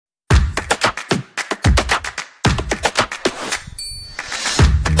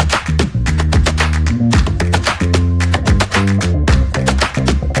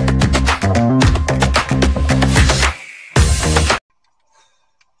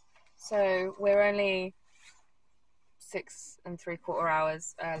So we're only 6 3/4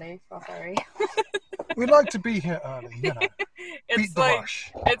 hours early for our ferry. We like to be here early, you know. Beat the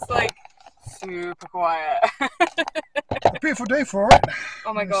rush. It's like super quiet. A beautiful day for it.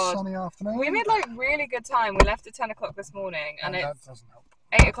 Oh my god. Sunny afternoon. We made like really good time. We left at 10 o'clock this morning and that it's doesn't help.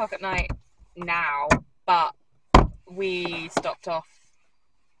 8 o'clock at night now, but we stopped off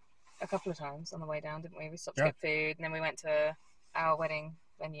a couple of times on the way down, didn't we? We stopped to get food and then we went to our wedding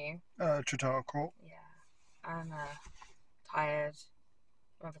venue. Chitara Court. Yeah. And tired.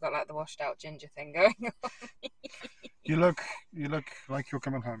 I've got like the washed out ginger thing going on. You look like you're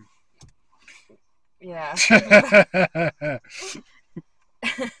coming home. Yeah.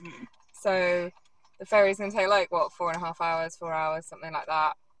 So the ferry's going to take like, what, 4.5 hours, 4 hours, something like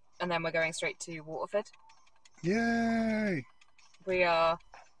that. And then we're going straight to Waterford. Yay! We are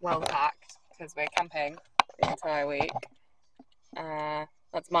well packed because we're camping the entire week.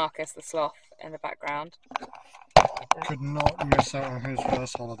 That's Marcus the sloth in the background. Could not miss out on his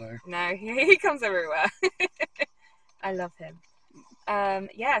first holiday. No, he comes everywhere. I love him.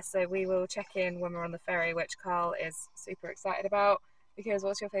 Yeah, so we will check in when we're on the ferry, which Carl is super excited about. Because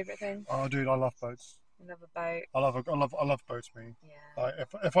what's your favourite thing? Oh, dude, I love boats. You love a boat. I love boats, me. Yeah.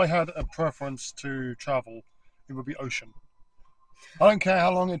 If I had a preference to travel, it would be ocean. I don't care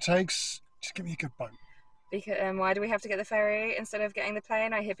how long it takes. Just give me a good boat. Because why do we have to get the ferry instead of getting the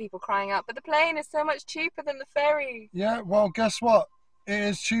plane? I hear people crying out, but the plane is so much cheaper than the ferry. Yeah, well, guess what? It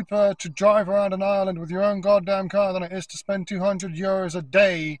is cheaper to drive around an island with your own goddamn car than it is to spend €200 a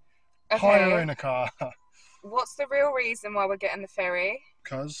day hiring a car. What's the real reason why we're getting the ferry?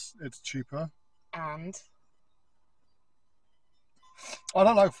 Because it's cheaper. And? I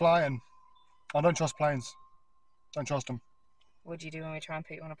don't like flying. I don't trust planes. Don't trust them. What do you do when we try and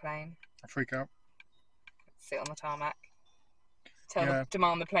put you on a plane? I freak out. Sit on the tarmac.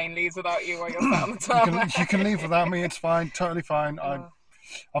 Demand the plane leaves without you while you're sat on the tarmac. You can leave without me. It's fine. Totally fine.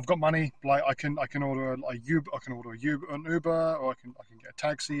 I've got money. Like I can order an Uber, or I can get a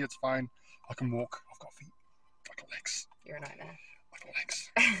taxi. It's fine. I can walk. I've got feet. I've got legs. You're a nightmare. I've got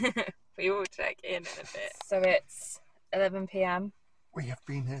legs. We will check in a bit. So it's 11 p.m. We have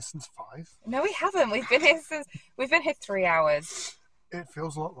been here since 5. No, we haven't. We've been here 3 hours. It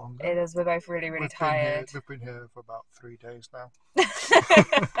feels a lot longer. It is. We're both really tired. We've been here for about 3 days now.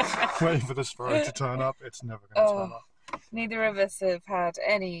 Waiting for this ferry to turn up. It's never going to turn up. Neither of us have had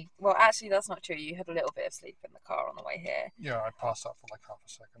any... Well, actually, that's not true. You had a little bit of sleep in the car on the way here. Yeah, I passed out for like half a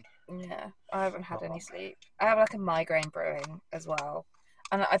second. Yeah, I haven't had any sleep. I have like a migraine brewing as well.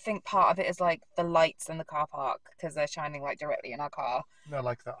 And I think part of it is like the lights in the car park because they're shining like directly in our car. They're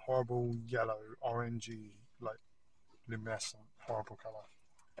like that horrible yellow, orangey, like luminescent, horrible colour.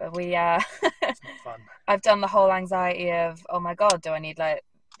 But we it's not fun. I've done the whole anxiety of, oh my god, do I need like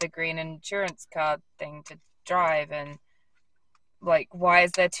the green insurance card thing to drive, and like why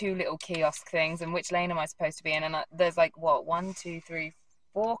is there 2 little kiosk things and which lane am I supposed to be in? And there's like what, 1, 2, 3,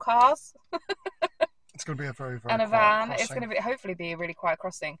 4 cars. It's going to be a very and a van. Crossing. It's going to hopefully be a really quiet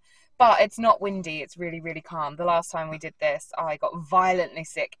crossing, but it's not windy. It's really calm. The last time we did this, I got violently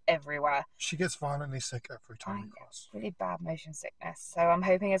sick everywhere. She gets violently sick every time we cross. Really bad motion sickness. So I'm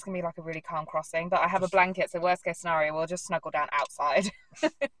hoping it's going to be like a really calm crossing. But I have a blanket, so worst case scenario, we'll just snuggle down outside.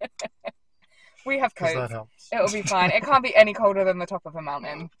 We have coats. That helps. It'll be fine. It can't be any colder than the top of a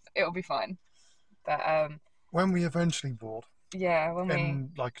mountain. It'll be fine. But when we eventually board. Yeah,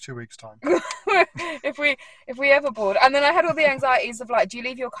 in like 2 weeks' time. if we ever board. And then I had all the anxieties of like, do you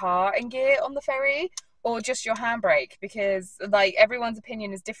leave your car in gear on the ferry or just your handbrake? Because like everyone's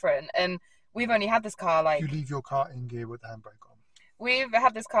opinion is different, and we've only had this car like... You leave your car in gear with the handbrake on. We've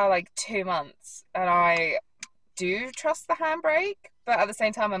had this car like 2 months, and I do trust the handbrake, but at the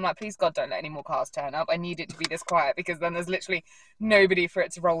same time I'm like, please God, don't let any more cars turn up. I need it to be this quiet because then there's literally nobody for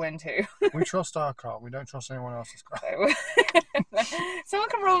it to roll into. We trust our car. We don't trust anyone else's car. Someone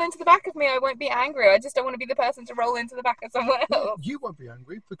can roll into the back of me. I won't be angry. I just don't want to be the person to roll into the back of someone else. You won't be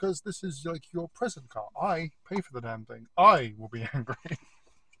angry because this is like your present car. I pay for the damn thing. I will be angry.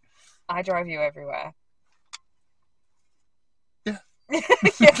 I drive you everywhere. Yeah.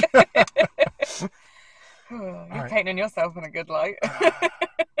 Yeah. You're painting yourself in a good light.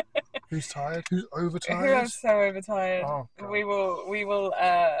 Who's tired? Who's overtired? Who is so overtired? Oh, God. We will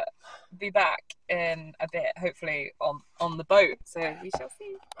be back in a bit, hopefully on the boat. So we shall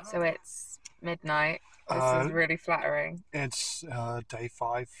see. So it's midnight. This is really flattering. It's day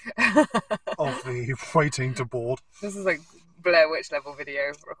 5 of the waiting to board. This is like Blair Witch level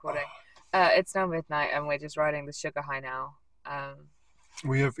video recording. It's now midnight and we're just riding the sugar high now.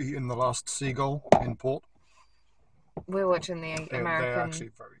 We have eaten the last seagull in port. We're watching the American... They're actually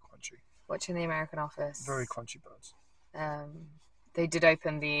very crunchy. watching The American Office. Very crunchy birds. They did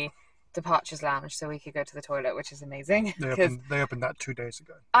open the departures lounge so we could go to the toilet, which is amazing. They opened that 2 days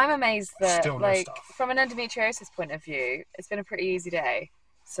ago. I'm amazed that, Still no like, staff. from an endometriosis point of view, it's been a pretty easy day.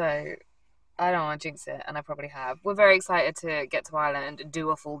 So I don't want to jinx it, and I probably have. We're very excited to get to Ireland and do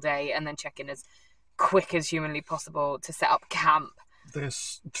a full day and then check in as quick as humanly possible to set up camp.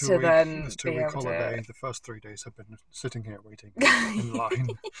 This To 2 week, then this be 2 week able to- holiday, the first 3 days have been sitting here waiting in line.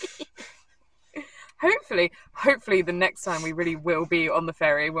 Hopefully the next time we really will be on the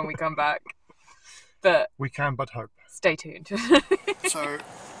ferry when we come back. But We can but hope. stay tuned. So,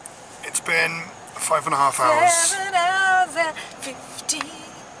 it's been 5.5 hours. 7 hours and 50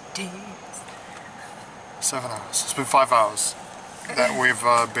 days. 7 hours. It's been 5 hours that we've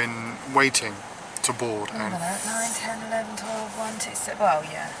been waiting to board, and 9, 10, 11, 12, 1, 2, 6. Well,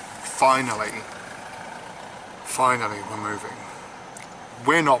 yeah. finally we're moving.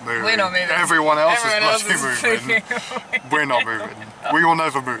 We're not moving. We're not moving. Everyone else is is moving. We're not moving. We will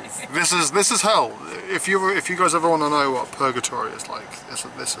never move. This is hell. If you guys ever want to know what purgatory is like, this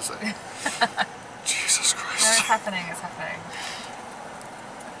is it. Jesus Christ. No, it's happening. It's happening.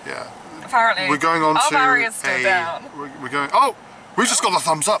 Yeah. Apparently, We're going on our to barrier's still down. We're going. Oh, we just got a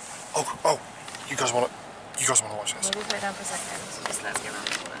thumbs up. Oh, you guys want to watch this? We'll put it down for a second. Just let's get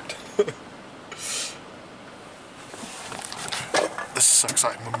around to it. This is so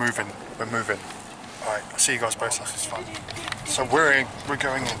exciting. We're moving. All right. I'll see you guys both. This is fun. So we're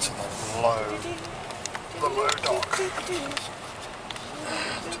going into the low dock.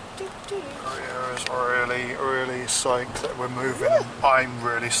 Maria is really psyched that we're moving. I'm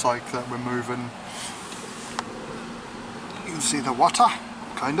really psyched that we're moving. You can see the water,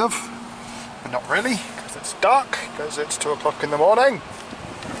 kind of, but not really, because it's dark, because it's 2 o'clock in the morning.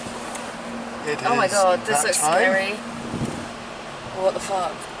 Oh my god, this looks scary. What the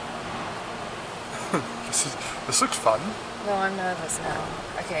fuck? This looks fun. No, I'm nervous now.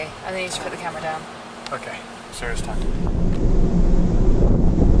 Okay, I need you to put the camera down. Okay, serious time.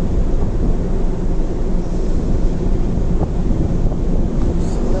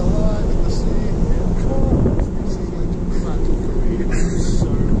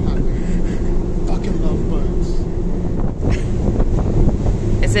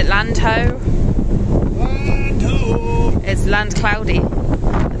 Is it land ho? It's land cloudy.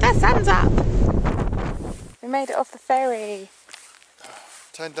 The sun's up. We made it off the ferry.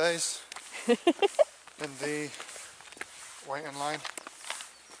 10 days in the waiting line.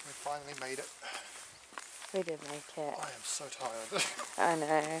 We finally made it. We did make it. I am so tired. I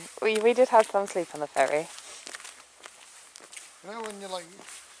know. We did have some sleep on the ferry. You know when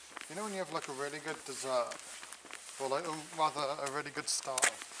when you have like a really good dessert, or like rather a really good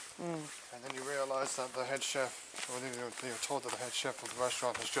starter, and then you realise that the head chef, or you're told that the head chef of the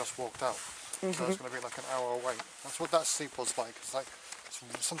restaurant has just walked out, so it's going to be like an hour wait. That's what that sleep was like. It's like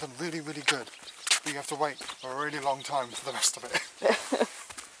something really good, but you have to wait for a really long time for the rest of it.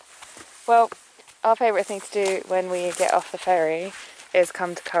 Well, our favourite thing to do when we get off the ferry is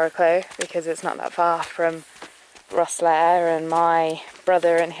come to Curracloe, because it's not that far from Rosslare, and my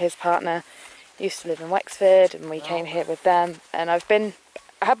brother and his partner used to live in Wexford, and we came here with them, and I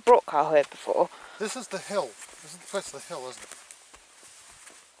have brought Carl here before. This is the hill. This is the place of the hill, isn't it?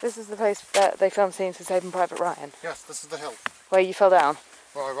 This is the place that they filmed scenes for Saving Private Ryan, Yes, this is the hill. where you fell down.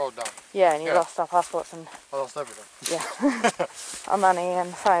 Well, I rolled down. Yeah, and you Yeah. lost our passports and I lost everything. yeah, our money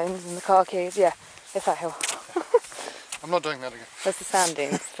and phones and the car keys. Yeah, it's that hill. I'm not doing that again. There's the sand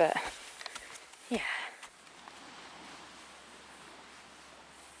dunes, but yeah.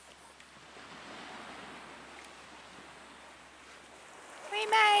 We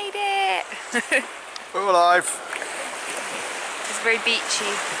made it! We're alive. It's very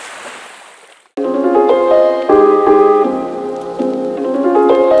beachy.